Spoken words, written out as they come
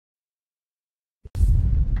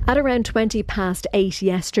At around 8:20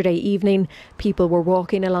 yesterday evening, people were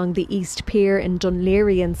walking along the East Pier in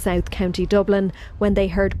Laoighre in South County Dublin when they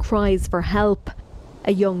heard cries for help.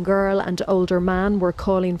 A young girl and older man were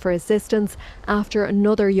calling for assistance after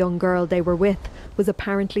another young girl they were with was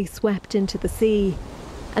apparently swept into the sea.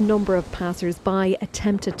 A number of passers-by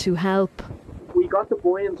attempted to help. We got the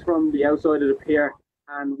buoyants from the outside of the pier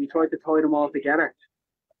and we tried to tie them all together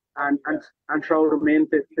and throw them in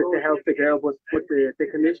to help the girl, but the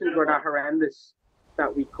conditions were that horrendous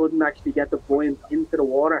that we couldn't actually get the buoyant into the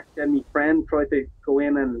water. Then my friend tried to go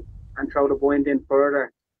in and throw the buoyant in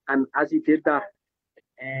further, and as he did that,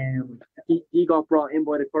 he got brought in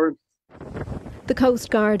by the current. The Coast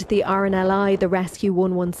Guard, the RNLI, the Rescue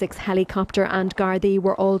 116 helicopter and Gardaí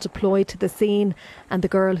were all deployed to the scene, and the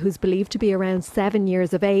girl, who's believed to be around 7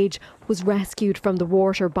 years of age, was rescued from the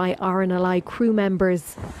water by RNLI crew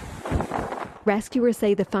members. Rescuers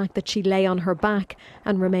say the fact that she lay on her back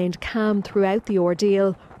and remained calm throughout the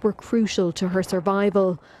ordeal were crucial to her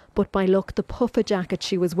survival. But by luck, the puffer jacket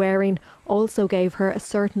she was wearing also gave her a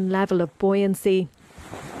certain level of buoyancy.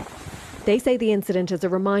 They say the incident is a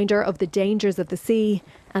reminder of the dangers of the sea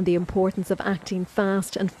and the importance of acting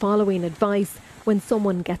fast and following advice when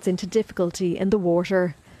someone gets into difficulty in the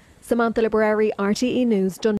water. Samantha Library, RTE News, Dundee.